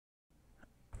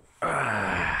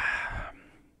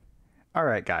All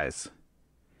right, guys,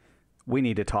 we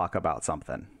need to talk about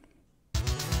something.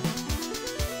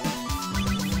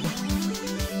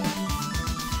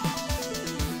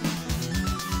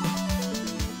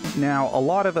 Now, a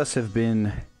lot of us have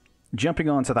been jumping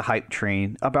onto the hype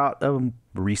train about a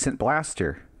recent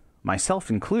blaster, myself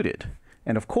included.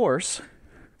 And of course,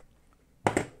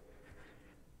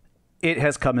 it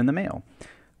has come in the mail.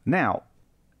 Now,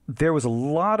 there was a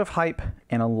lot of hype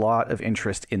and a lot of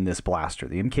interest in this blaster.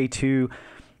 The MKII,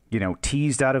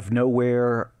 teased out of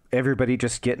nowhere, everybody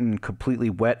just getting completely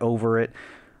wet over it.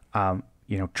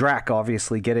 Drac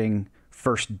obviously getting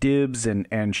first dibs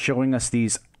and showing us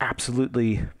these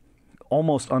absolutely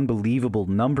almost unbelievable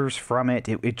numbers from it.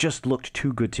 It just looked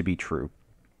too good to be true.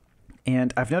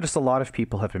 And I've noticed a lot of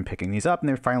people have been picking these up and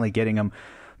they're finally getting them.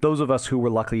 Those of us who were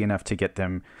lucky enough to get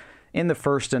them in the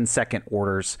first and second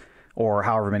orders, or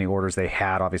however many orders they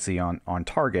had, obviously on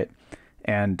target.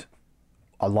 And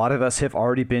a lot of us have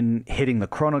already been hitting the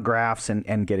chronographs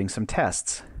and getting some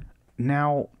tests.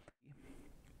 Now,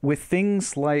 with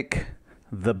things like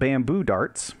the bamboo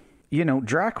darts,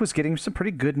 Drac was getting some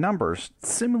pretty good numbers,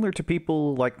 similar to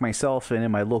people like myself and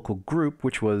in my local group,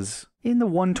 which was in the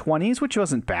 120s, which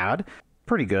wasn't bad,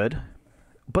 pretty good.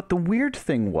 But the weird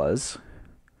thing was,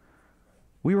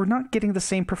 we were not getting the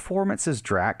same performance as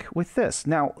Drac with this.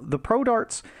 Now, the Pro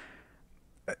Darts,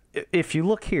 if you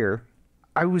look here,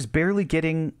 I was barely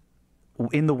getting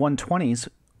in the 120s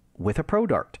with a Pro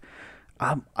Dart.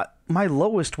 My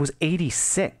lowest was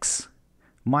 86.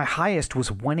 My highest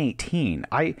was 118.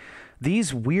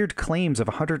 These weird claims of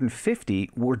 150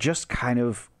 were just kind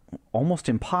of almost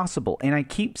impossible. And I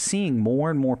keep seeing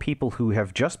more and more people who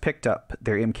have just picked up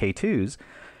their MK2s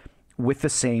with the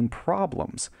same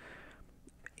problems.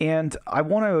 And I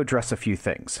want to address a few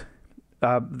things.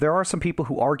 There are some people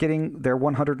who are getting their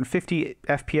 150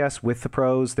 FPS with the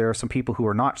pros. There are some people who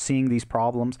are not seeing these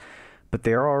problems. But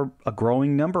there are a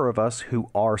growing number of us who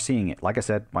are seeing it. Like I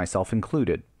said, myself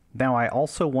included. Now, I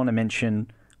also want to mention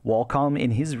Wallcom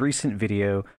in his recent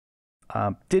video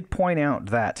did point out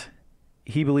that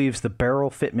he believes the barrel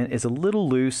fitment is a little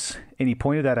loose, and he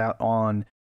pointed that out on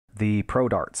the Pro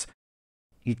Darts.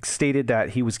 He stated that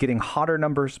he was getting hotter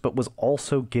numbers, but was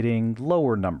also getting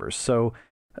lower numbers. So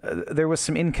there was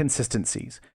some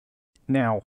inconsistencies.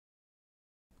 Now,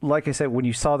 like I said, when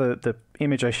you saw the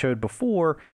image I showed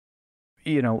before,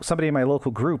 somebody in my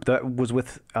local group that was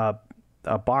with a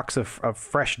box of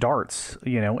fresh darts,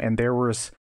 and there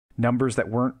was numbers that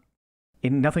weren't,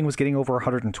 nothing was getting over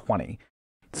 120.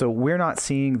 So we're not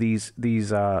seeing these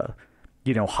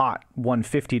hot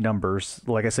 150 numbers,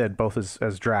 like I said, both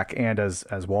as Drac and as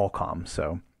Wallcom.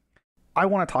 So I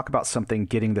want to talk about something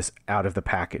getting this out of the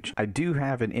package. I do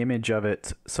have an image of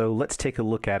it, so let's take a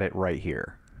look at it right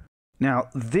here. Now,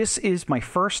 this is my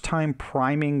first time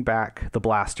priming back the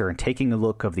blaster and taking a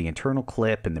look of the internal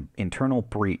clip and the internal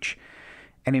breech.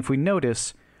 And if we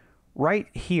notice, right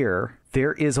here,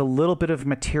 there is a little bit of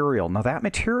material. Now, that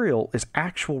material is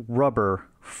actual rubber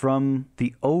from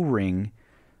the O-ring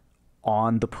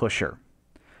on the pusher.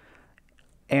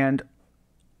 And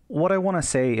what I want to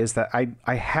say is that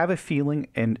I have a feeling,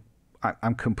 and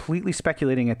I'm completely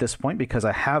speculating at this point because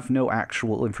I have no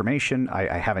actual information.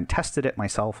 I haven't tested it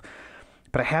myself,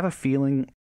 but I have a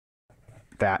feeling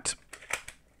that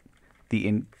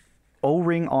the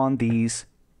O-ring on these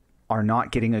are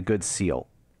not getting a good seal.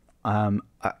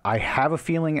 I have a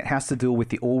feeling it has to do with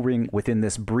the O-ring within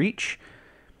this breech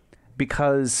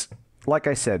because, like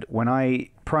I said, when I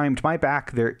primed my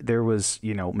back, there was,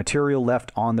 material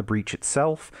left on the breech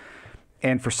itself.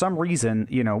 And for some reason,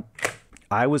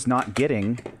 I was not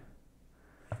getting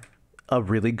a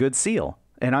really good seal.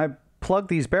 And I plugged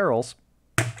these barrels.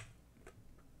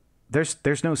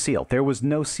 There's no seal. There was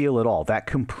no seal at all. That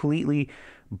completely,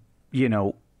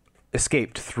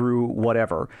 escaped through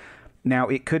whatever. Now,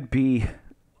 it could be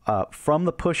from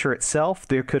the pusher itself.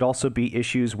 There could also be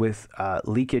issues with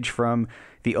leakage from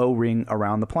the O-ring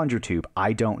around the plunger tube.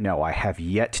 I don't know. I have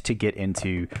yet to get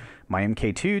into my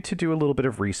MK2 to do a little bit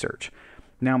of research.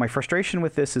 Now, my frustration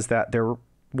with this is that there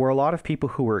were a lot of people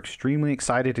who were extremely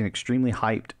excited and extremely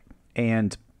hyped,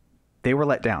 and they were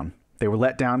let down. They were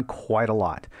let down quite a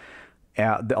lot.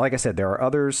 Like I said, there are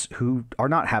others who are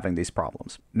not having these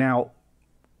problems. Now,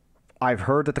 I've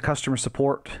heard that the customer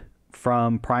support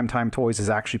from Primetime Toys is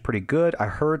actually pretty good. I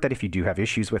heard that if you do have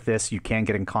issues with this, you can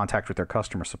get in contact with their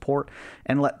customer support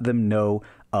and let them know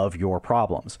of your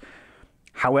problems.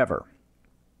 However,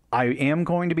 I am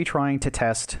going to be trying to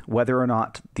test whether or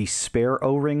not the spare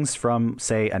O-rings from,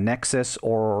 say, a Nexus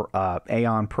or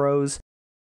Aeon Pros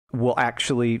will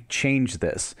actually change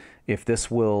this. If this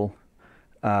will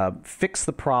fix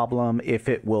the problem, if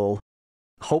it will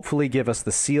hopefully give us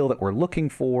the seal that we're looking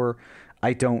for.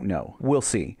 I don't know. We'll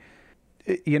see.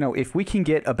 You know, if we can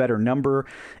get a better number,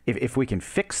 if we can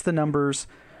fix the numbers,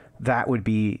 that would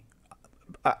be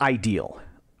ideal.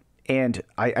 And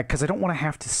because I don't want to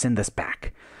have to send this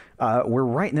back. We're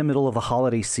right in the middle of the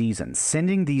holiday season.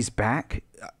 Sending these back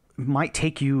might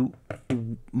take you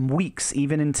weeks,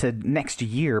 even into next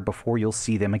year, before you'll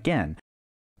see them again.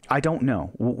 I don't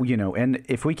know, you know, and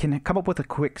if we can come up with a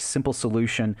quick, simple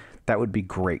solution, that would be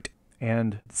great.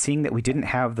 And seeing that we didn't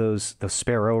have those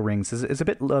spare O-rings is a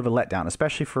bit of a letdown,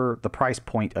 especially for the price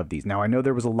point of these. Now, I know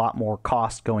there was a lot more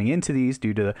cost going into these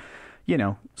due to, you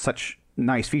know, such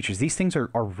nice features. These things are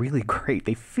really great.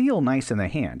 They feel nice in the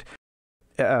hand.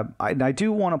 I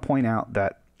do want to point out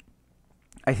that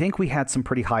I think we had some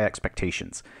pretty high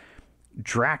expectations.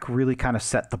 Drac really kind of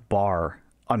set the bar,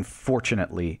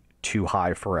 unfortunately, too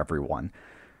high for everyone.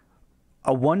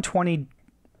 A 120,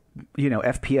 you know,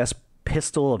 FPS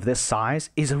pistol of this size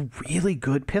is a really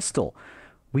good pistol.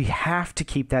 We have to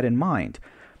keep that in mind.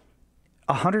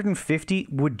 150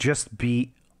 would just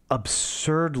be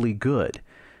absurdly good.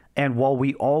 And while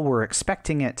we all were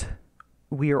expecting it,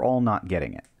 we are all not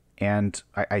getting it. And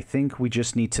I think we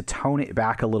just need to tone it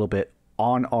back a little bit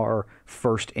on our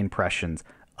first impressions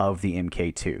of the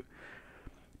MK2.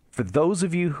 For those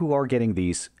of you who are getting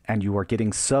these and you are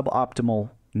getting suboptimal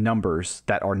numbers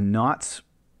that are not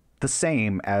the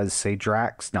same as, say,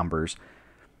 Drac's numbers,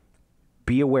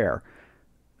 be aware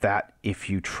that if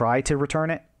you try to return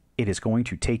it, it is going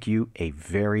to take you a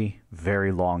very,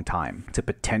 very long time to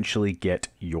potentially get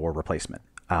your replacement.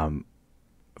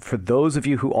 For those of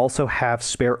you who also have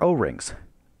spare O-rings,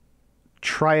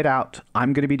 try it out.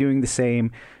 I'm going to be doing the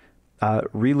same.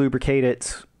 Relubricate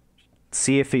it.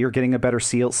 See if you're getting a better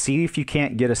seal. See if you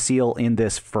can't get a seal in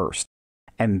this first,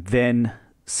 and then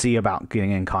see about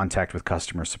getting in contact with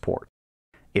customer support.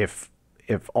 If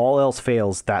all else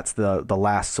fails, that's the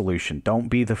last solution. Don't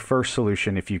be the first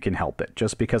solution if you can help it.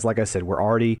 Just because, like I said, we're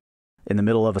already in the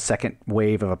middle of a second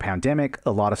wave of a pandemic.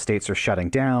 A lot of states are shutting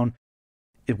down.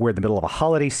 We're in the middle of a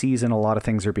holiday season. A lot of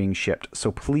things are being shipped.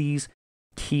 So please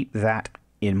keep that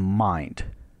in mind.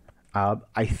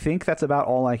 I think that's about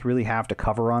all I really have to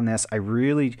cover on this.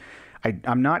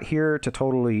 I'm not here to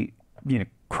totally, you know,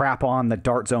 crap on the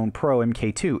Dart Zone Pro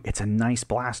MKII. It's a nice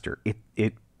blaster.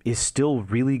 It is still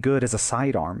really good as a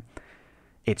sidearm.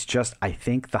 It's just, I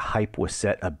think the hype was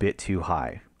set a bit too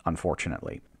high,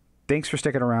 unfortunately. Thanks for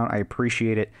sticking around. I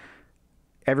appreciate it.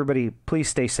 Everybody, please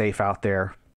stay safe out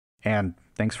there, and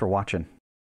thanks for watching.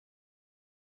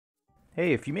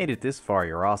 Hey, if you made it this far,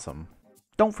 you're awesome.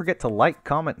 Don't forget to like,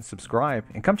 comment, and subscribe,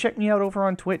 and come check me out over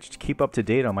on Twitch to keep up to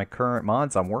date on my current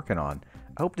mods I'm working on.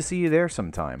 I hope to see you there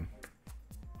sometime.